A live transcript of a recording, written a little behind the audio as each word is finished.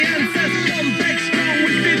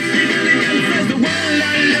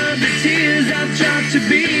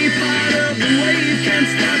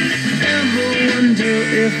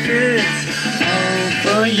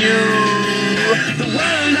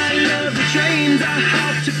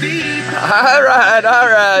All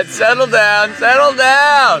right. Settle down.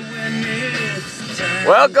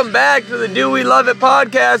 Welcome back to the Do We Love It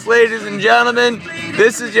podcast, ladies and gentlemen.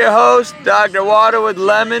 This is your host, Dr. Water with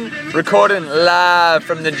Lemon, recording live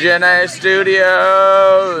from the Gen A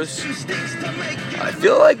studios. I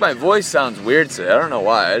feel like my voice sounds weird today. I don't know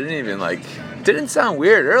why. Didn't sound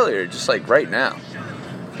weird earlier, just like right now.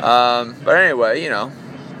 But anyway,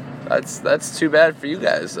 that's too bad for you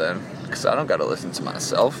guys then, because I don't got to listen to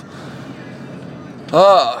myself.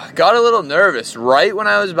 Got a little nervous right when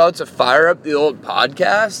I was about to fire up the old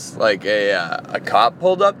podcast. Like a cop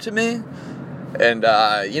pulled up to me, and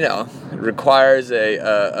it requires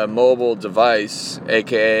a mobile device,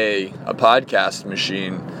 aka a podcast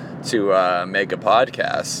machine, to make a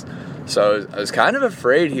podcast. So I was kind of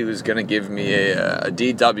afraid he was going to give me a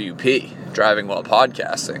DWP, driving while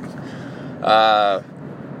podcasting.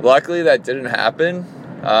 Luckily that didn't happen.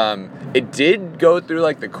 It did go through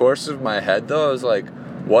the course of my head though. I was like,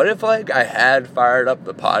 what if I had fired up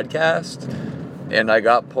the podcast and I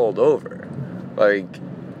got pulled over? I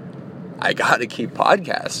gotta keep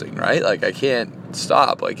podcasting, right? I can't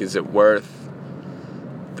stop. Is it worth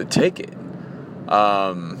the ticket?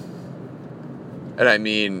 And I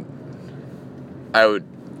mean, I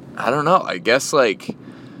don't know. I guess a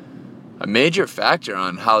major factor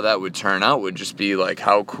on how that would turn out would just be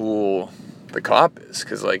how cool the cop is.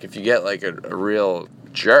 Because if you get a real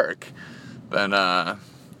jerk, then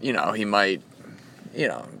he might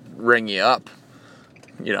ring you up.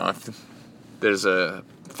 If there's a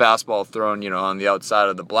fastball thrown on the outside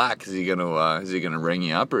of the black, is he gonna ring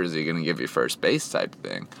you up, or is he gonna give you first base type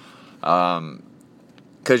thing?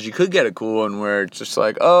 Because you could get a cool one where it's just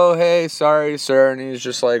oh, hey, sorry, sir. And he's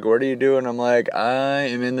just what are you doing? I'm I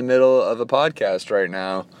am in the middle of a podcast right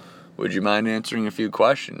now. Would you mind answering a few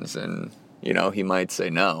questions? And, he might say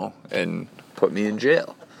no and put me in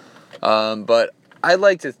jail. But I'd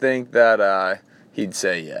like to think that he'd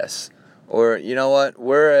say yes. Or, you know what?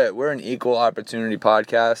 We're an equal opportunity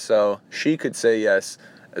podcast, so she could say yes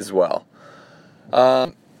as well.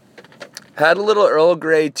 Had a little Earl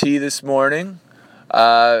Grey tea this morning.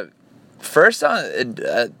 First on,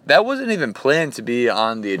 that wasn't even planned to be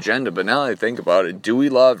on the agenda, but now that I think about it, do we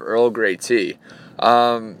love Earl Grey tea?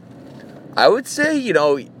 I would say,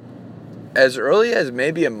 as early as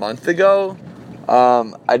maybe a month ago,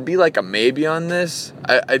 I'd be a maybe on this.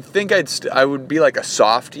 I think I would be a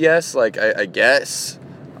soft yes, I guess.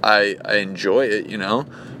 I enjoy it,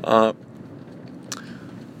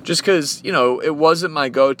 just because, it wasn't my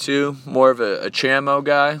go-to, more of a chamo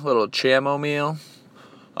guy, little chamo meal.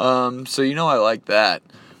 So I like that.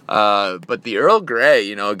 But the Earl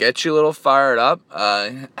Grey, gets you a little fired up,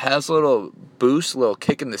 has a little boost, a little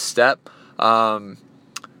kick in the step.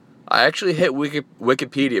 I actually hit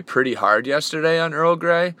Wikipedia pretty hard yesterday on Earl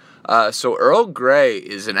Grey. So Earl Grey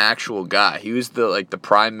is an actual guy. He was the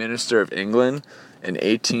Prime Minister of England in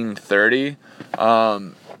 1830.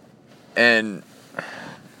 And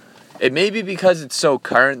it may be because it's so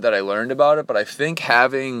current that I learned about it, but I think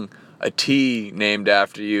having a tea named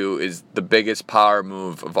after you is the biggest power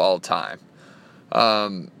move of all time.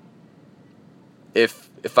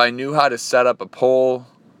 If I knew how to set up a poll,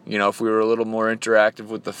 if we were a little more interactive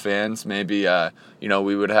with the fans, maybe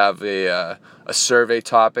we would have a survey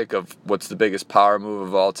topic of what's the biggest power move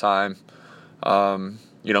of all time.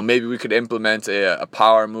 Maybe we could implement a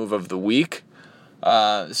power move of the week.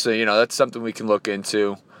 So that's something we can look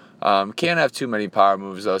into. Can't have too many power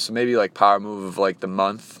moves though, so maybe power move of the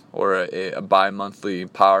month, or a bi-monthly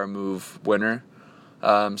power move winner.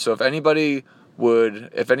 So if any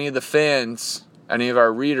of the fans, any of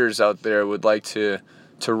our readers out there would like to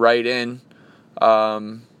write in,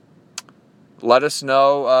 let us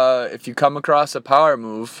know if you come across a power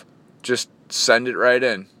move. Just send it right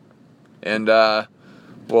in, and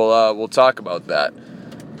we'll talk about that.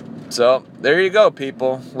 So there you go,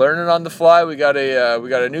 people. Learning on the fly. We got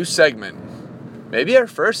a new segment, maybe our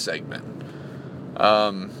first segment.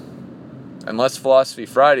 Unless Philosophy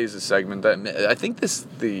Friday is a segment, I think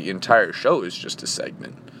the entire show is just a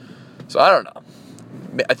segment. So I don't know.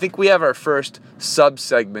 I think we have our first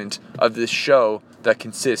sub-segment of this show that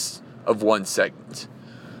consists of one segment.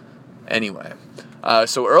 Anyway,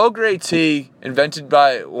 so Earl Grey tea, not invented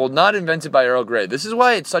by Earl Grey. This is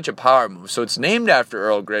why it's such a power move. So it's named after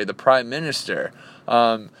Earl Grey, the Prime Minister.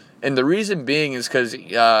 And the reason being is because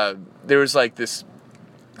there was this.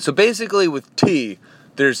 So basically with tea,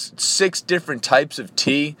 there's 6 different types of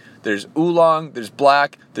tea. There's oolong, there's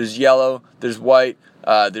black, there's yellow, there's white.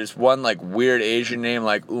 There's one weird Asian name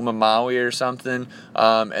Umamawi or something.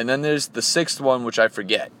 And then there's the 6th one, which I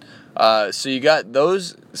forget. So you got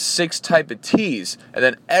those 6 type of teas, and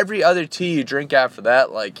then every other tea you drink after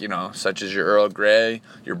that, like, such as your Earl Grey,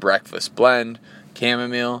 your breakfast blend,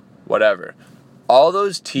 chamomile, whatever. All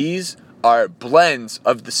those teas are blends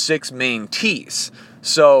of the 6 main teas.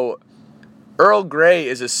 So Earl Grey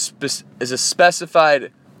is a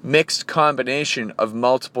specified mixed combination of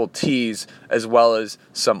multiple teas as well as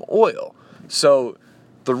some oil. So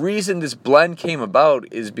the reason this blend came about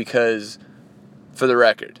is because, for the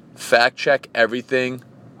record, fact check everything.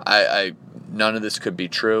 I none of this could be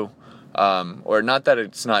true, or not that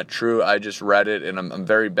it's not true. I just read it, and I'm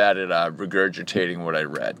very bad at regurgitating what I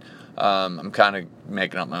read. I'm kind of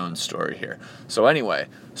making up my own story here. So anyway,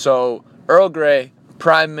 Earl Grey,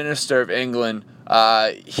 Prime Minister of England,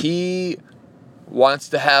 he wants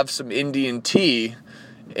to have some Indian tea,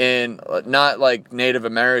 and not like Native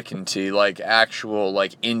American tea, like actual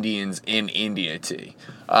like Indians in India tea.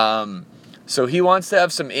 So he wants to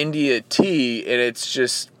have some India tea, and it's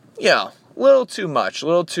just, a little too much.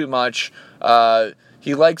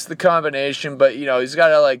 He likes the combination, but he's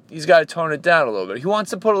got to tone it down a little bit. He wants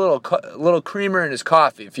to put a little creamer in his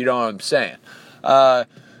coffee, if you know what I'm saying.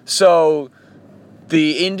 So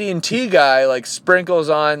the Indian tea guy sprinkles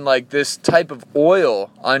on this type of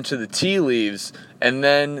oil onto the tea leaves, and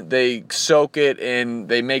then they soak it and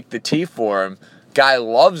they make the tea for him. Guy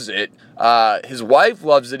loves it. His wife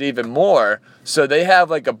loves it even more. So they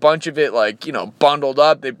have a bunch of it bundled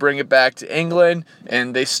up. They bring it back to England,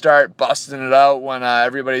 and they start busting it out when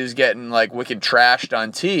everybody's getting wicked trashed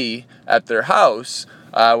on tea at their house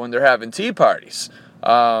when they're having tea parties.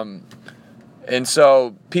 And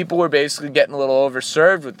so people were basically getting a little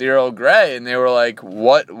overserved with the Earl Grey, and they were like,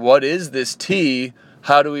 what is this tea?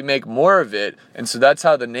 How do we make more of it? And so that's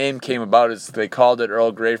how the name came about, is they called it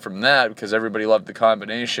Earl Grey from that, because everybody loved the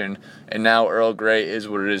combination, and now Earl Grey is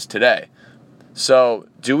what it is today. So,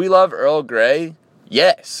 do we love Earl Grey?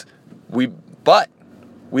 Yes. But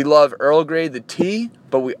we love Earl Grey the tea,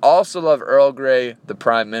 but we also love Earl Grey the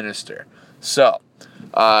Prime Minister. So,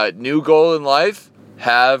 new goal in life,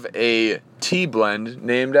 have a tea blend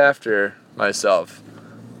named after myself.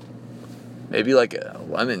 Maybe like a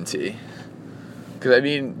lemon tea. Because,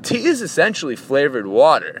 tea is essentially flavored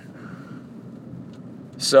water.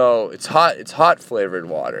 So, it's hot flavored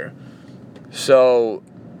water. So,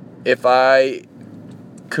 if I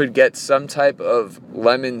could get some type of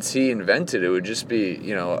lemon tea invented, it would just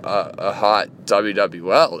be, a hot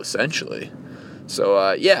WWL, essentially. So,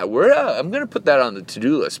 I'm going to put that on the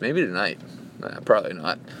to-do list. Maybe tonight. Probably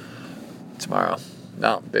not. Tomorrow.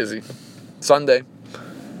 No, busy. Sunday.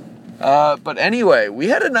 But anyway, we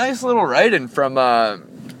had a nice little write-in from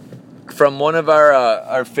one of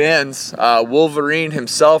our fans. Wolverine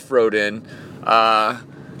himself wrote in.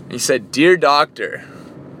 He said, "Dear Doctor,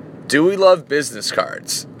 do we love business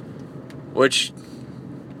cards?" Which,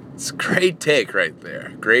 it's a great take right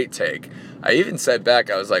there. Great take. I even said back,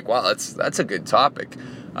 I was like, wow, that's a good topic.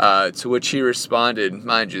 To which he responded,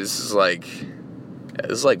 mind you, this is like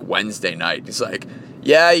Wednesday night. He's like,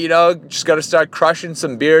 yeah, just got to start crushing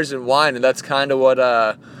some beers and wine, and that's kind of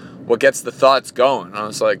what gets the thoughts going. And I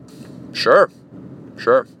was like, sure.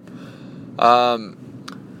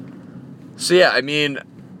 So yeah,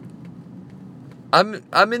 I'm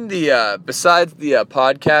in the besides the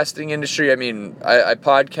podcasting industry. I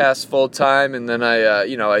podcast full time, and then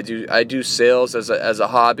I do sales as a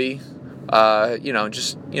hobby.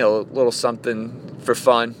 Just a little something for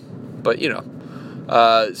fun, but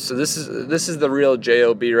so this is the real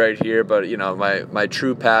job right here. But my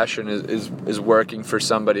true passion is working for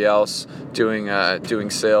somebody else, doing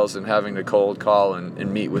sales and having to cold call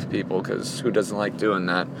and meet with people, because who doesn't like doing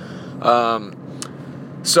that?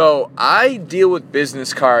 So I deal with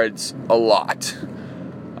business cards a lot.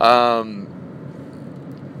 And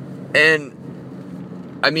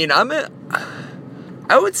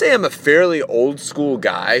I would say I'm a fairly old school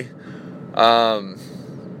guy. I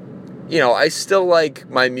still like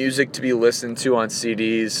my music to be listened to on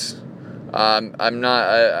CDs. I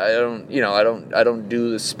don't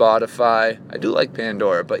do the Spotify. I do like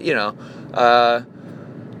Pandora, but I'm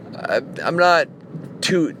not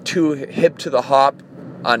too hip to the hop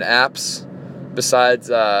on apps besides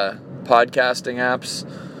podcasting apps.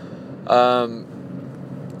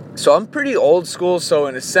 So I'm pretty old school. So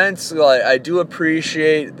in a sense, I do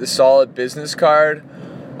appreciate the solid business card.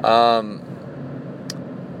 On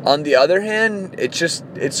the other hand,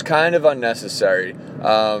 it's kind of unnecessary.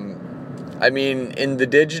 In the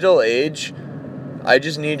digital age, I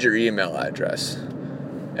just need your email address.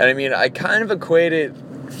 And I kind of equate it,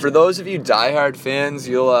 for those of you diehard fans,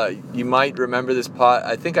 you might remember this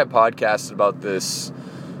I think I podcasted about this,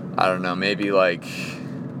 I don't know, maybe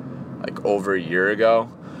like over a year ago.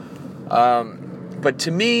 But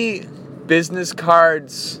to me, business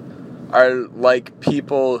cards are like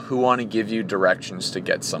people who want to give you directions to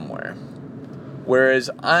get somewhere. Whereas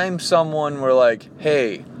I'm someone where like,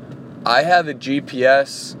 hey, I have a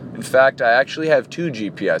GPS. In fact, I actually have 2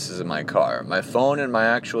 GPSs in my car, my phone and my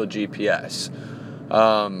actual GPS.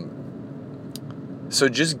 So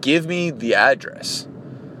just give me the address.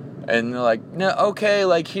 And they're like, no, okay,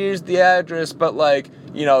 like here's the address, but like,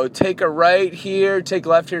 you know, take a right here, take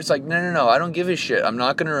left here. It's like, no, I don't give a shit. I'm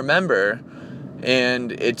not going to remember.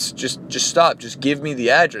 And it's just stop. Just give me the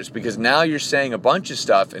address, because now you're saying a bunch of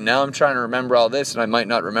stuff and now I'm trying to remember all this and I might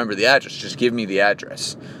not remember the address. Just give me the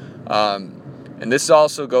address. And this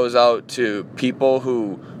also goes out to people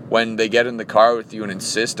who, when they get in the car with you and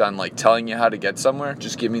insist on like telling you how to get somewhere,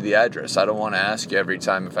 just give me the address. I don't want to ask you every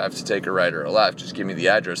time if I have to take a right or a left. Just give me the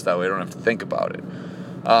address. That way I don't have to think about it.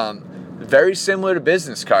 Very similar to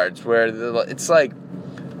business cards, where it's like,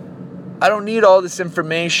 I don't need all this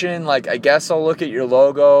information. Like, I guess I'll look at your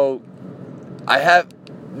logo. I have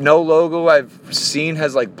no logo I've seen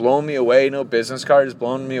has like blown me away. No business card has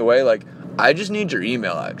blown me away. Like, I just need your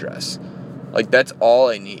email address. Like, that's all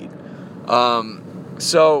I need.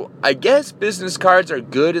 So I guess business cards are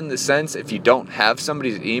good in the sense if you don't have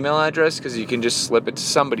somebody's email address, because you can just slip it to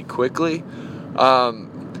somebody quickly.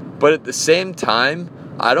 But at the same time,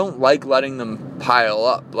 I don't like letting them pile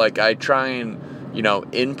up. Like, I try and, you know,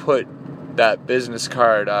 input that business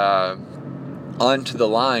card onto the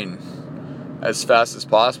line as fast as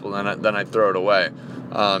possible, then I throw it away.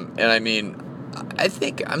 And I mean, I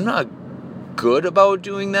think I'm not good about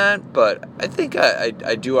doing that, but I think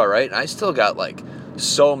I do all right. I still got like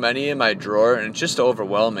so many in my drawer, and it's just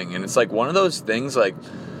overwhelming. And it's like one of those things, like,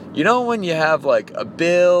 you know, when you have like a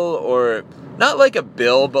bill, or not like a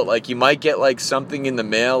bill, but like you might get like something in the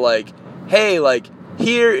mail, like, hey, like,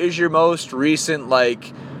 here is your most recent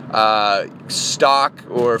like stock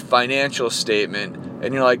or financial statement,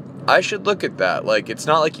 and you're like, I should look at that. Like, it's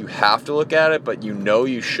not like you have to look at it, but you know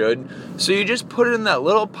you should. So you just put it in that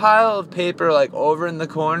little pile of paper, like over in the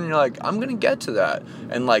corner, and you're like, I'm gonna get to that.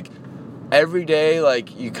 And like every day,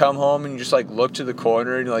 like you come home and you just like look to the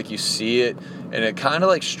corner and like you see it, and it kind of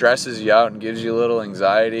like stresses you out and gives you a little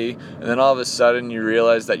anxiety. And then all of a sudden you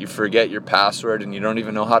realize that you forget your password and you don't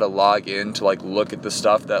even know how to log in to like look at the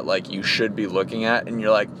stuff that like you should be looking at. And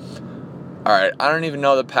you're like, all right, I don't even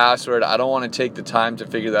know the password. I don't want to take the time to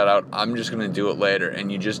figure that out. I'm just going to do it later. And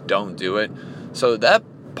you just don't do it. So that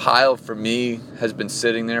pile for me has been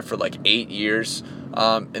sitting there for like 8 years.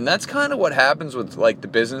 And that's kind of what happens with like the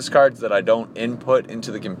business cards that I don't input into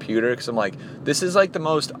the computer, because I'm like, this is like the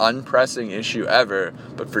most unpressing issue ever,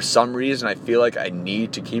 but for some reason I feel like I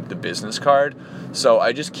need to keep the business card. So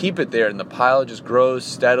I just keep it there, and the pile just grows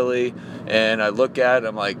steadily, and I look at it,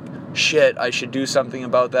 I'm like, shit, I should do something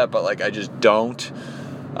about that, but like I just don't.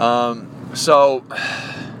 So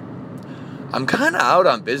I'm kind of out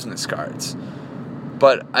on business cards.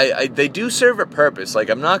 But they do serve a purpose. Like,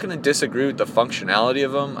 I'm not going to disagree with the functionality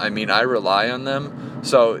of them. I mean, I rely on them.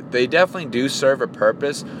 So they definitely do serve a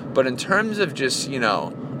purpose. But in terms of just, you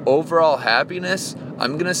know, overall happiness,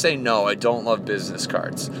 I'm going to say no, I don't love business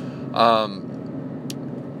cards. I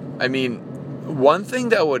mean, one thing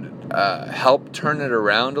that would help turn it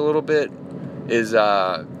around a little bit is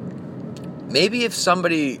maybe if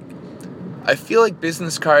somebody... I feel like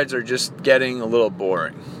business cards are just getting a little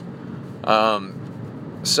boring.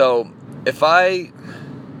 So if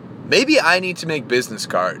maybe I need to make business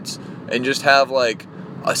cards and just have like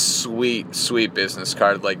a sweet business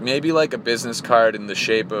card, like maybe like a business card in the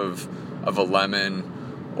shape of a lemon,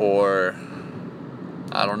 or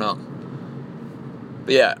I don't know.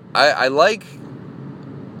 But yeah,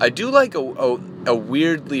 I do like a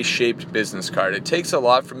weirdly shaped business card. It takes a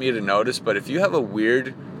lot for me to notice, but if you have a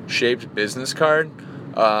weird shaped business card,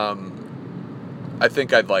 I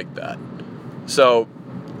think I'd like that. So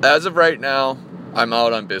as of right now, I'm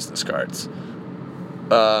out on business cards.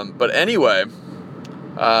 But anyway,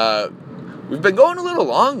 we've been going a little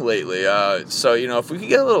long lately. So, you know, if we could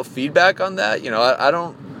get a little feedback on that, you know, I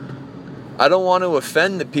don't want to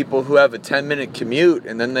offend the people who have a 10-minute commute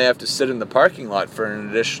and then they have to sit in the parking lot for an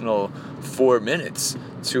additional 4 minutes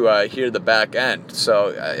to hear the back end. So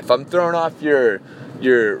if I'm throwing off your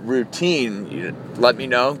routine, let me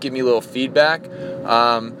know. Give me a little feedback.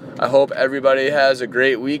 I hope everybody has a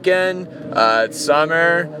great weekend. It's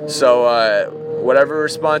summer, so whatever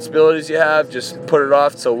responsibilities you have, just put it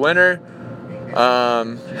off till winter.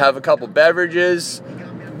 Have a couple beverages.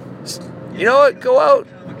 You know what? Go out.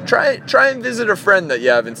 Try and visit a friend that you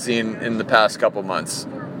haven't seen in the past couple months.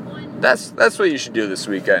 That's what you should do this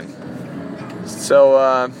weekend.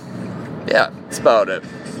 So Yeah, that's about it.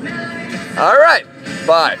 All right,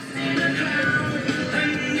 bye.